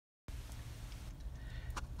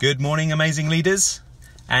Good morning, amazing leaders.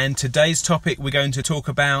 And today's topic we're going to talk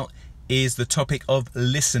about is the topic of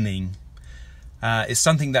listening. It's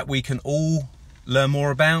something that we can all learn more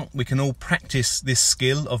about. We can all practice this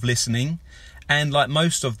skill of listening. And like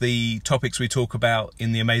most of the topics we talk about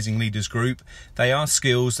in the Amazing Leaders group, they are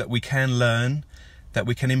skills that we can learn, that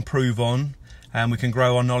we can improve on, and we can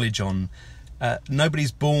grow our knowledge on.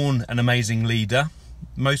 Nobody's born an amazing leader.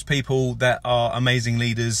 Most people that are amazing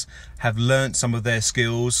leaders have learnt some of their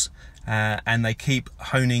skills and they keep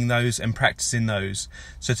honing those and practicing those.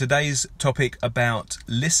 So today's topic about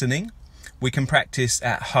listening, we can practice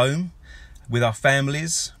at home with our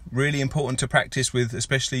families. Really important to practice with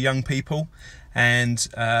especially young people and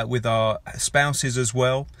with our spouses as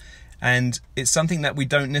well. And it's something that we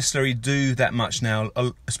don't necessarily do that much now,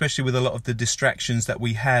 especially with a lot of the distractions that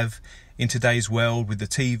we have in today's world with the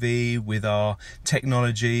TV, with our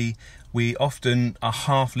technology. We often are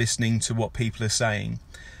half listening to what people are saying.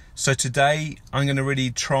 So today I'm going to really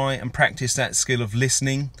try and practice that skill of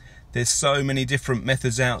listening. There's so many different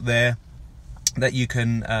methods out there that you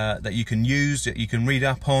can use, that you can read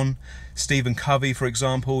up on. Stephen Covey, for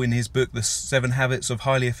example, in his book The 7 Habits of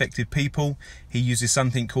Highly Effective People, he uses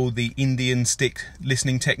something called the Indian stick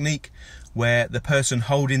listening technique, where the person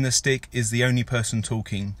holding the stick is the only person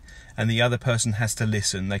talking and the other person has to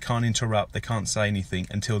listen. They can't interrupt, they can't say anything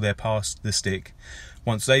until they're past the stick.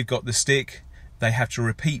 Once they've got the stick, they have to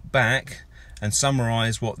repeat back and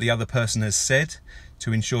summarize what the other person has said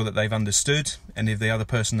to ensure that they've understood, and if the other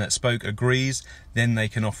person that spoke agrees, then they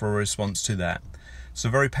can offer a response to that. It's a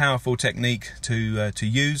very powerful technique to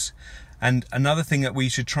use. And another thing that we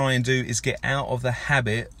should try and do is get out of the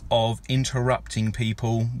habit of interrupting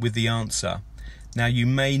people with the answer. Now, you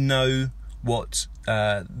may know what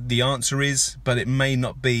the answer is, but it may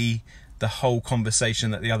not be the whole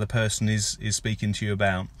conversation that the other person is speaking to you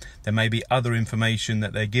about. There may be other information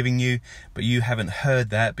that they're giving you, but you haven't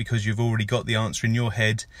heard that because you've already got the answer in your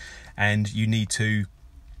head, and you need to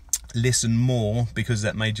listen more because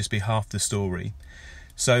that may just be half the story.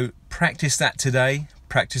 So practice that today.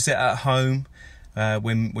 Practice it at home.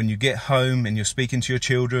 When you get home and you're speaking to your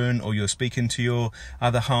children or you're speaking to your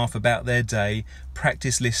other half about their day,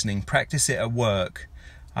 practice listening. Practice it at work.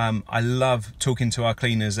 I love talking to our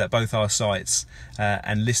cleaners at both our sites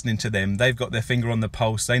and listening to them. They've got their finger on the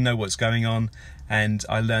pulse, they know what's going on, and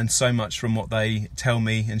I learn so much from what they tell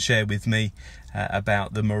me and share with me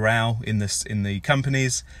about the morale in the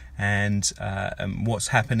companies and what's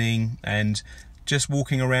happening, and just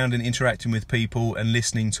walking around and interacting with people and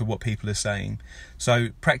listening to what people are saying. So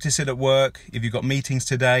practice it at work. If you've got meetings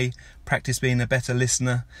today, practice being a better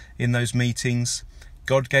listener in those meetings.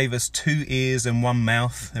 God gave us 2 ears and 1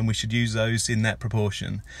 mouth, and we should use those in that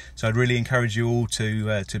proportion. So I'd really encourage you all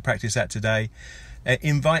to practice that today.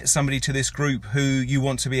 Invite somebody to this group who you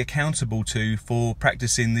want to be accountable to for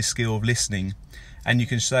practicing this skill of listening. And you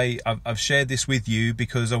can say, I've shared this with you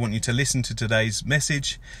because I want you to listen to today's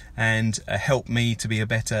message and help me to be a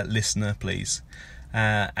better listener, please.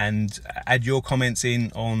 And add your comments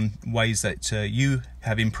in on ways that you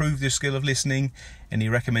have improved your skill of listening, any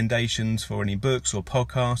recommendations for any books or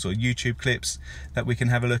podcasts or YouTube clips that we can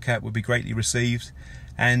have a look at would be greatly received,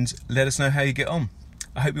 and let us know how you get on.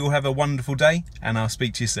 I hope you all have a wonderful day, and I'll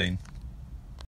speak to you soon.